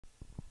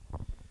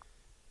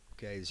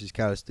Okay, this is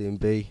Callus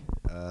D&B.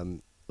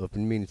 I've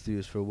been meaning to do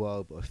this for a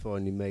while, but I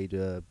finally made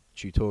a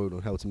tutorial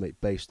on how to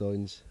make bass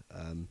lines.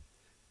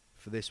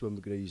 For this one, we're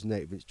going to use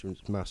Native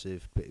Instruments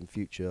Massive, but in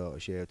future I'll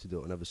show you how to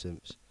do it on other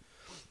synths.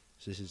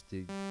 So this is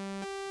the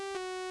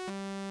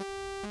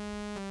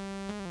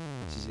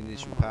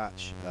initial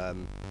patch.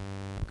 I'm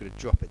going to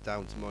drop it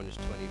down to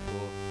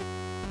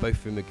 -24. Both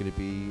of them are going to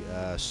be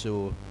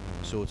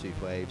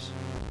sawtooth waves,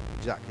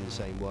 exactly the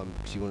same one,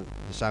 because you want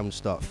the sound to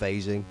start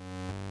phasing.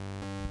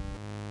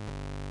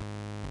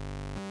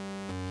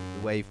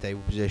 The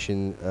wavetable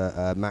position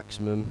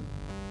maximum,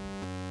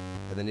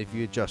 and then if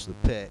you adjust the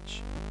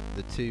pitch,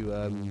 the two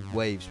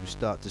waves will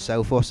start to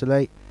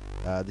self-oscillate.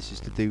 This is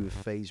to do with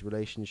phase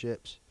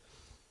relationships.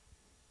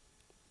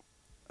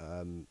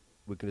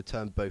 We're going to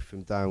turn both of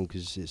them down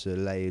because it's a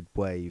layered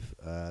wave.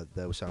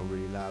 They'll sound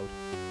really loud.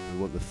 We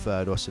want the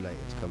third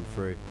oscillator to come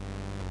through.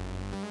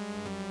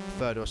 The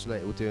third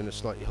oscillator will do in a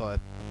slightly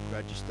higher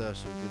register,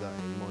 so we'll do that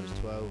in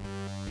 -12.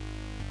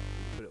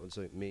 Put it on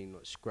something mean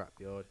like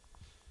Scrapyard.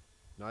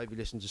 Now if you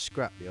listen to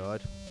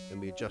Scrapyard and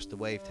we adjust the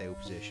wavetable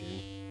position,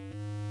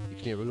 you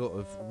can hear a lot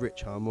of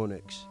rich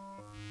harmonics.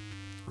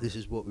 This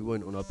is what we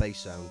want on our bass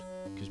sound,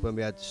 because when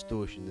we add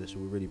distortion, this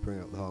will really bring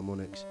out the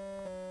harmonics.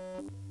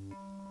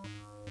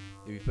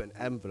 If you put an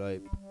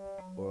envelope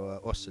or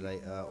an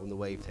oscillator on the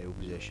wavetable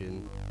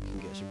position, you can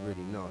get some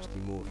really nasty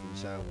morphing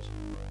sounds.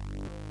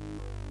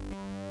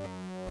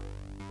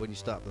 When you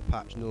start the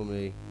patch,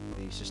 normally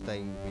the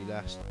sustain will be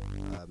less,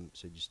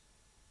 so just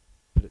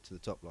put it to the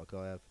top like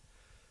I have.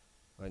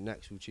 Right,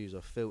 next we'll choose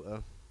our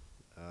filter.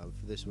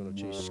 For this one I'll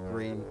choose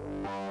Scream.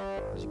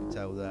 As you can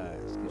tell there,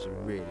 it gives a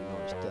really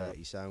nice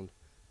dirty sound.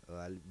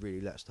 It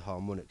really lets the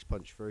harmonics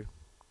punch through.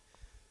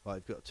 Right,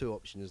 I've got two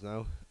options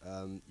now.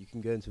 You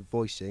can go into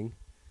voicing,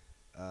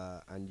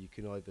 and you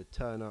can either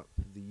turn up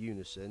the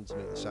unison to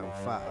make the sound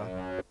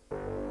fatter.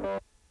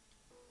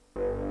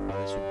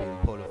 This will be in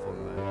polyphon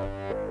mode.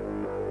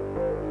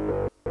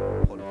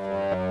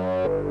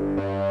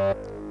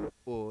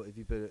 Or if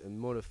you put it in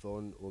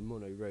monophon or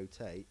mono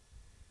rotate,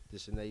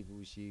 this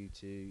enables you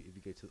to, if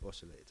you go to the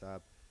oscillator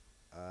tab,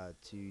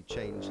 to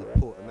change the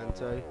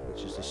portamento,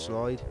 which is the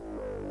slide.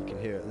 You can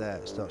hear it there.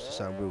 It starts to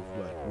sound real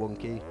like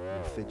wonky,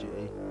 real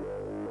fidgety.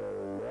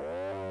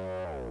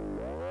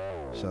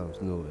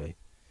 Sounds naughty.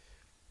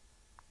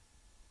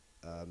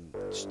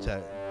 Just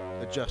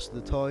adjust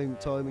the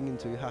timing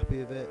until you're happy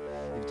with it.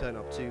 If you turn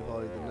up too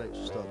high, the notes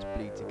will start to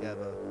bleed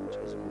together, which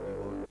isn't what you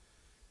want,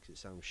 because it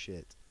sounds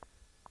shit.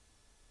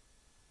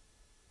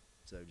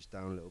 So just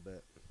down a little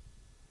bit.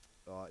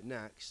 Alright,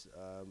 next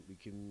we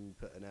can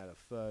put an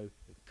LFO,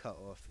 a cut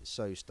off. It's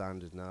so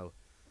standard now,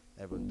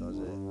 everyone does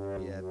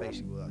it. Yeah,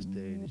 basically what that's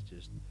doing is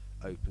just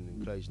opening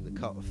and closing the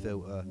cut off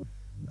filter,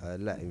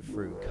 letting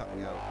through,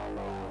 cutting out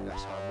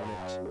less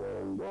harmonics,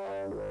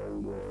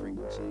 more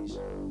frequencies.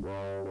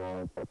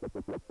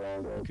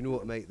 You can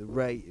automate the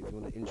rate if you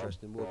want an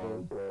interesting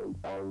wobble,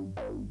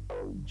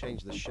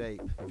 change the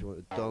shape if you want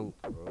a donk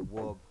or a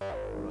wob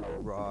or like a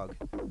rag.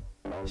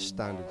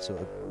 Standard sort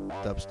of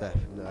dubstep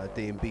and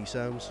D&B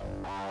sounds.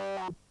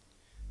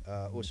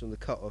 Also on the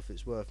cutoff,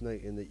 it's worth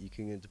noting that you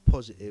can go into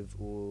positive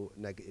or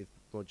negative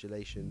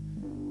modulation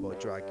by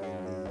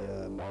dragging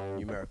the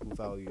numerical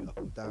value up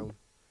or down.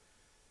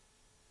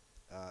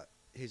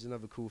 Here's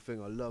another cool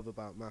thing I love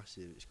about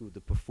Massive. It's called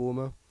the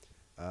Performer,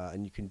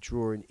 and you can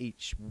draw in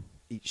each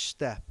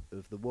step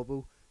of the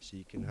wobble. So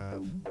you can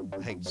have,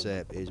 I hate to say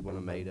it, but here's one I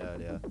made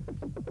earlier.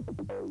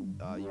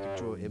 You can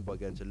draw it in by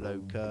going to low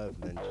curve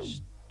and then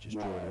just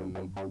drawing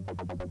them in.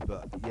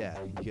 But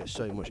yeah, you get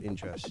so much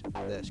interest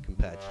in this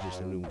compared to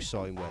just a normal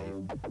sine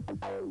wave.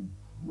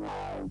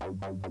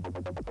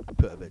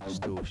 Put a bit of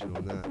distortion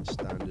on that,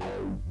 standard.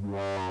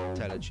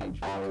 Teletube's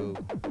really cool.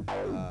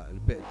 And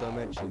a bit of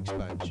dimension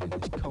expansion.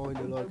 It's kind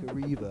of like a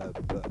reverb,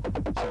 but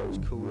sounds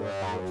cooler,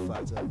 a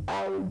lot fatter.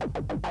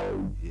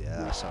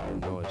 Yeah, that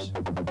sounded nice.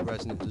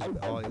 Resonance is a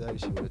bit high though,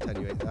 so you want to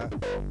attenuate that.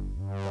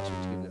 That's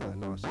what's giving it that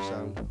nasty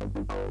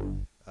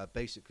sound.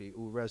 Basically,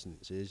 all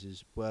resonance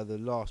is where the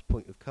last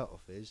point of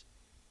cutoff is.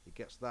 It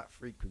gets that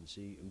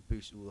frequency and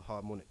boosts all the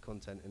harmonic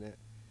content in it.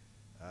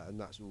 And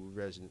that's all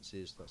resonance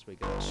is. That's where you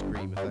get that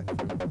scream effect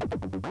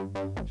from.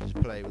 Just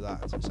play with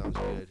that until it sounds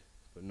good,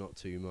 but not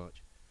too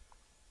much.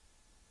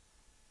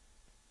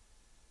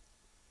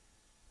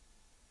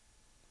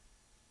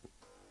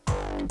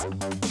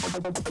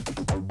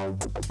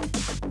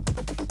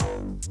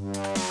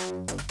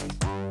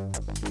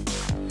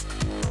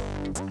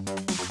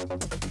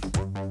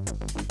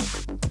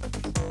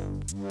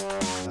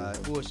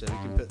 Also, we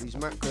can put these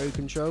macro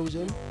controls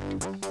in.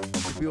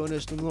 To be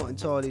honest, I'm not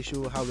entirely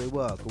sure how they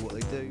work or what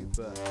they do,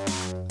 but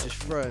just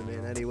throw them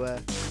in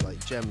anywhere. Like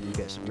generally you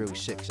get some real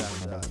sick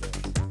sounds out of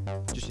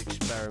it. Just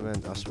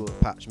experiment, that's what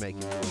patch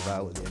making is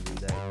all about at the end of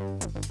the day.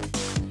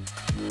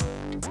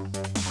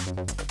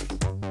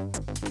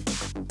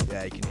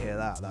 Yeah, you can hear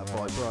that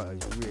vibrato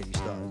is really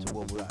starting to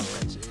wobble that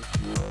intensity.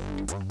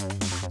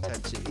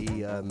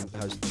 Intensity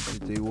has to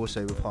do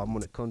also with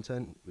harmonic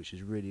content, which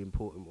is really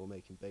important while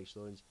making bass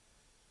lines.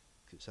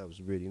 It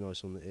sounds really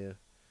nice on the ear.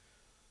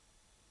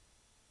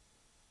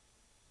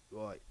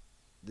 Right,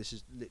 this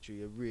is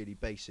literally a really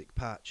basic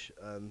patch,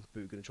 but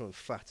we're going to try and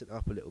fatten it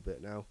up a little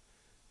bit now.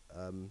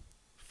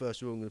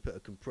 First of all, I'm going to put a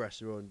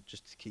compressor on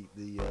just to keep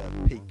the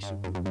peaks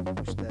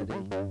all steady.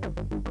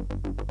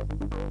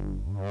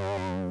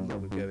 I'm not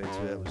going to go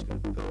into it, I'm just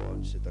going to put it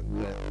on so it doesn't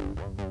clip.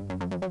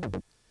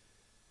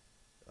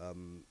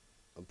 I'm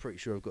pretty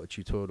sure I've got a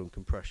tutorial on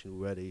compression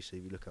already, so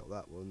if you look at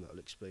that one, that'll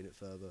explain it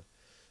further.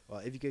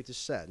 Right, if you go to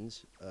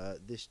send,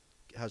 this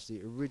has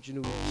the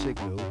original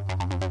signal,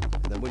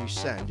 and then when you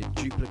send, it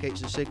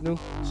duplicates the signal,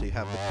 so you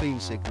have the clean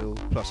signal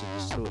plus a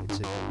distorted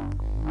signal.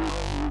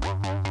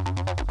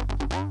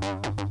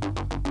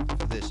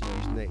 For this, I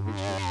use native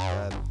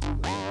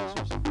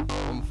instruments,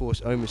 on-force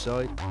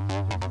homicide.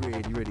 It's a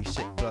really, really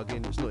sick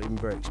plugin. It's not even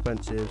very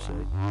expensive, so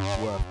it's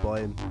worth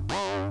buying.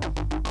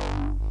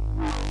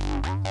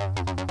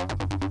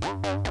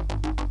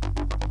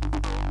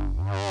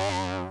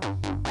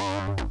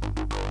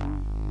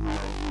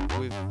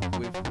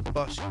 With the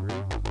bus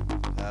group,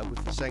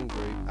 with the send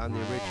group and the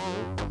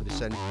original, I'm going to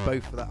send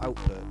both of the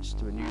outputs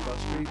to a new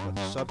bus group, like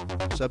a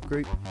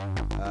subgroup,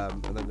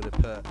 and I'm going to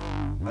put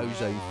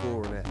Ozone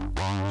 4 on it,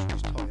 which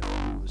will tighten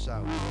up all the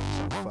sound,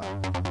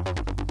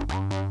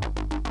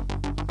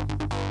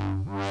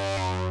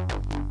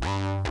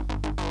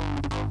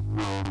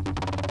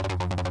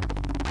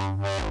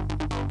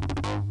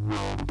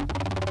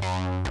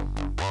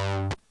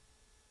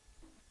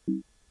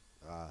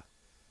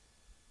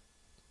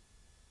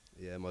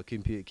 yeah, my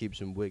computer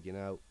keeps on wigging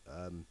out.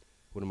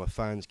 One of my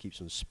fans keeps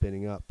on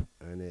spinning up,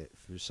 and it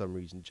for some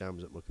reason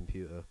jams up my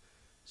computer,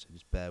 so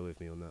just bear with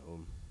me on that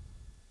one.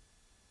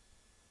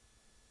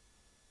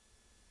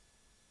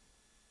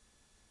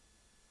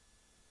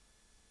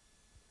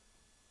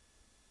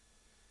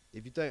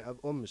 If you don't have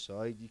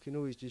homicide, you can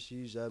always just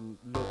use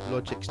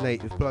Logic's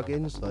native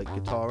plugins like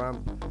Guitar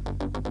Amp. Just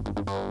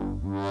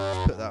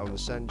put that on the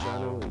send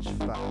channel and just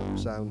fatten up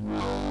the sound.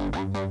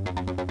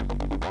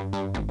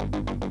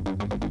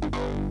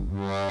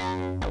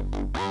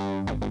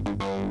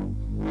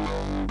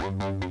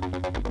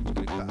 Just going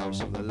to cut out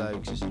some of the low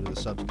because this is where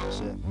the subs can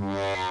sit.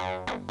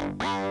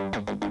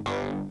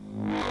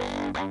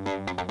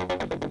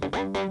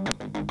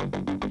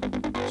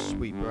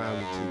 Sweep around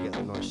until you get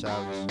the nice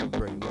sounds,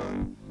 bring them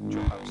up,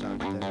 drop out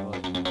sound you don't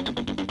like.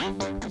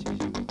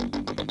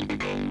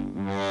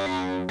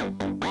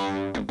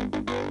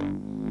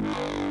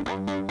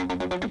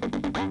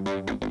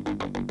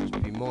 Just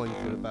be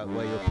mindful about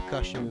where your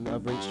percussion and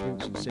other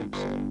instruments and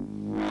synths.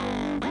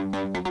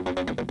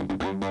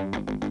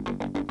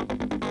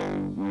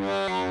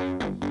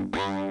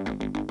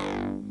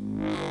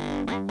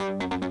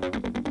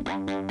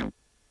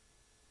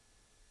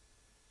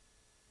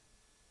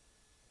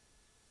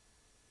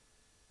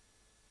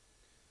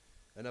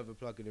 Another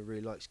plugin I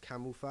really like is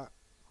Camel Fat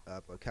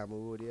by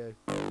Camel Audio.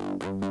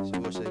 It's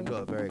also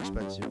not a very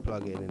expensive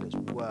plugin, and it's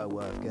well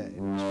worth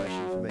getting,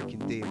 especially for making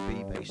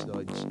D&B bass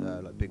lines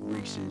like Big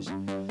Reese's.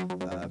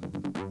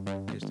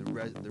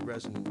 Because the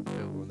resonant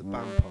filter on the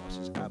band pass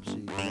is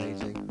absolutely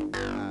amazing,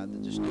 and the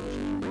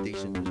distortion is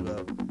decent as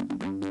well.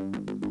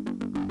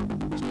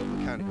 It's got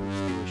mechanical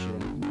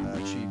distortion,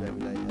 tube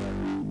emulator,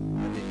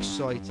 and the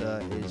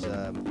exciter is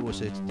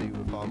also to do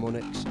with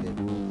harmonics. It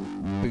will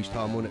boost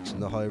harmonics in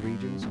the higher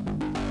regions,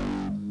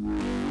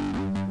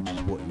 which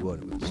is what you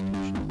want with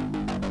distortion.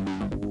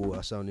 Oh,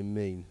 that's sounding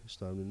mean. That's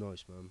sounding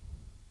nice, man.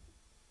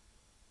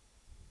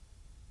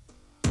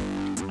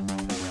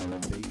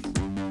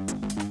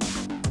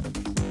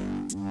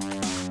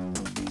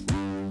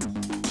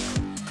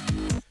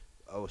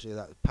 Obviously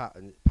that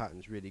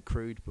pattern's really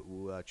crude, but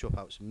we'll chop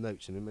out some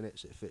notes in a minute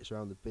so it fits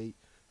around the beat.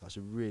 That's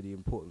a really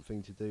important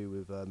thing to do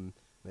with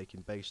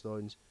making bass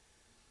lines,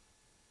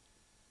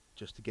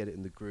 just to get it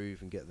in the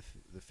groove and get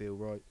the feel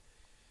right.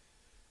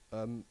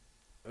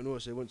 And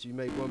also, once you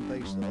make one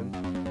bass line,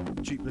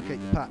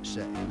 duplicate the patch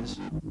settings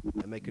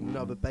and make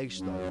another bass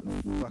line.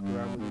 Fuck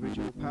around with the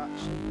original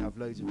patch and have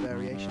loads of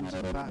variations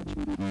of the patch.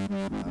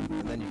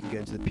 And then you can go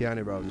into the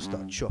piano roll and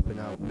start chopping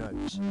out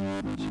notes. So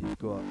you've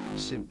got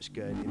synths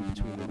going in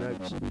between the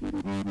notes.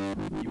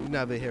 You'll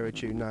never hear a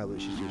tune now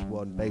which is just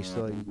one bass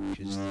line,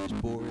 because it's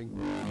boring.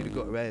 You could have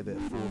got away with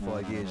it 4 or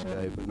 5 years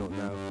ago, but not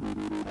now.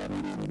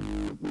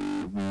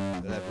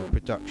 The level of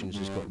production's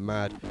just got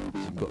mad, so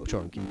you've got to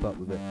try and keep up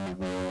with it.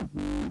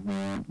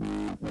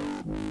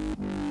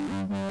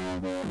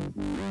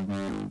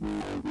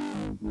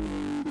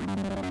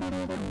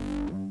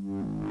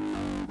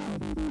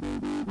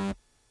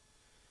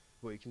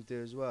 What you can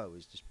do as well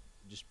is just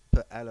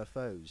put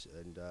LFOs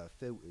and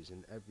filters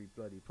in every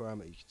bloody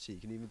parameter you can see.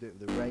 You can even do it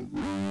with the rate. So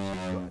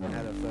you've got an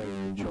LFO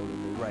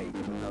controlling the rate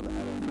of another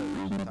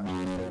LFO which is attached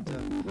to the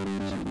filter.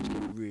 So you just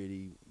get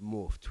really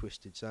morphed,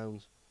 twisted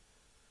sounds.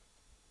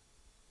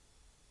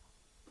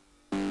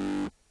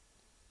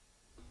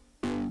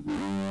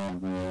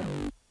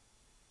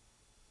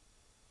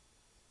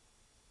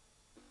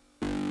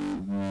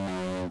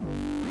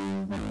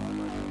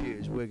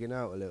 Wigging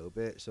out a little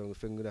bit, so I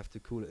think I'm gonna have to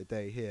call it a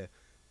day here.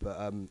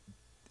 But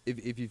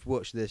if you've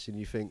watched this and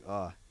you think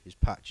his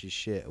patch is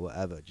shit or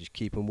whatever, just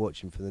keep on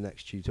watching for the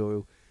next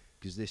tutorial,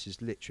 because this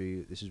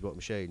is what I'm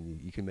showing you.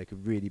 You can make a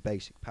really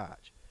basic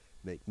patch,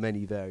 make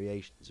many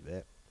variations of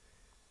it,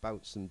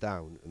 bounce them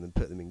down, and then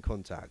put them in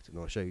contact. And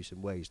I'll show you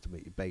some ways to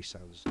make your bass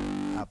sounds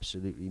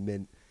absolutely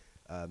mint.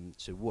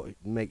 So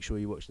make sure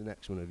you watch the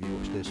next one if you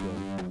watch this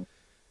one.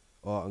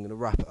 Alright, I'm going to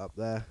wrap it up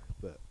there,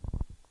 but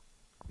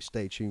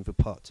stay tuned for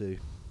part 2.